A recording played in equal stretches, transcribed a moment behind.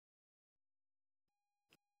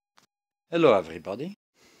Hello everybody,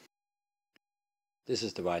 this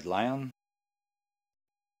is the White Lion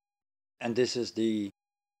and this is the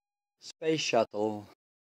Space Shuttle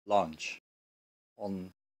launch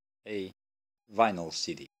on a vinyl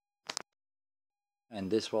CD, and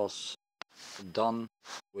this was done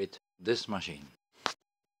with this machine.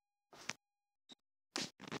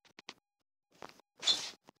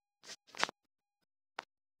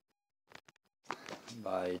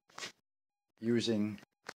 By using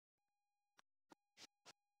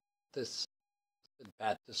this, it's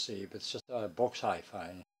bad to see, but it's just a box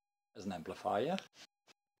hi-fi as an amplifier,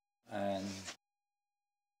 and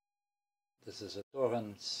this is a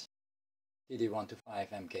Torrance TD125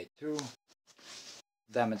 MK2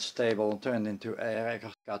 damage stable turned into a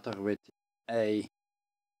record cutter with a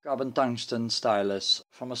carbon tungsten stylus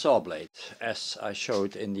from a saw blade, as I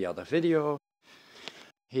showed in the other video.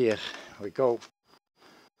 Here we go.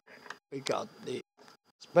 We got the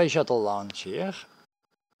Space Shuttle launch here.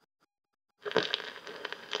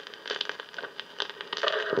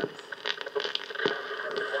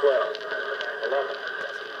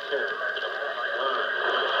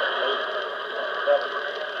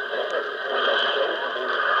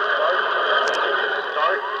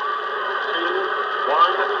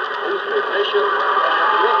 Ignition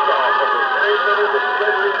and liftoff of the Space Shuttle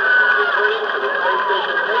Discovery, returning to the space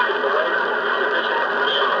station, paving the way for future missions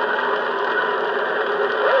beyond.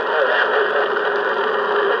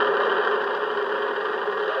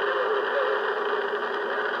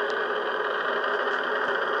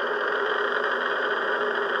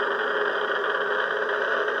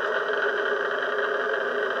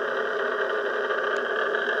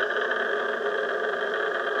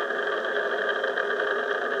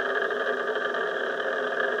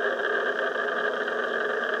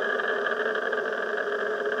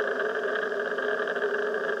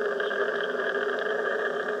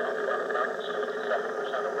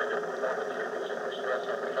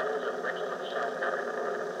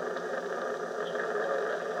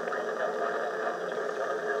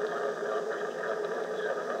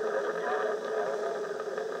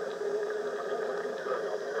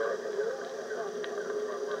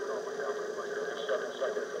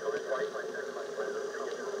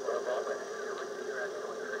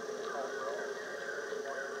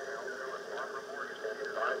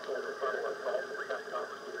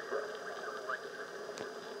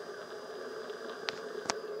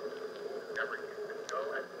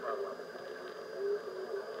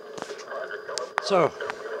 So,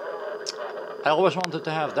 I always wanted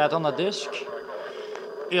to have that on a disc.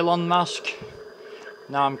 Elon Musk,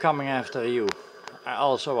 now I'm coming after you. I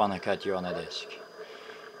also want to cut you on a disc.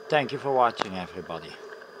 Thank you for watching, everybody.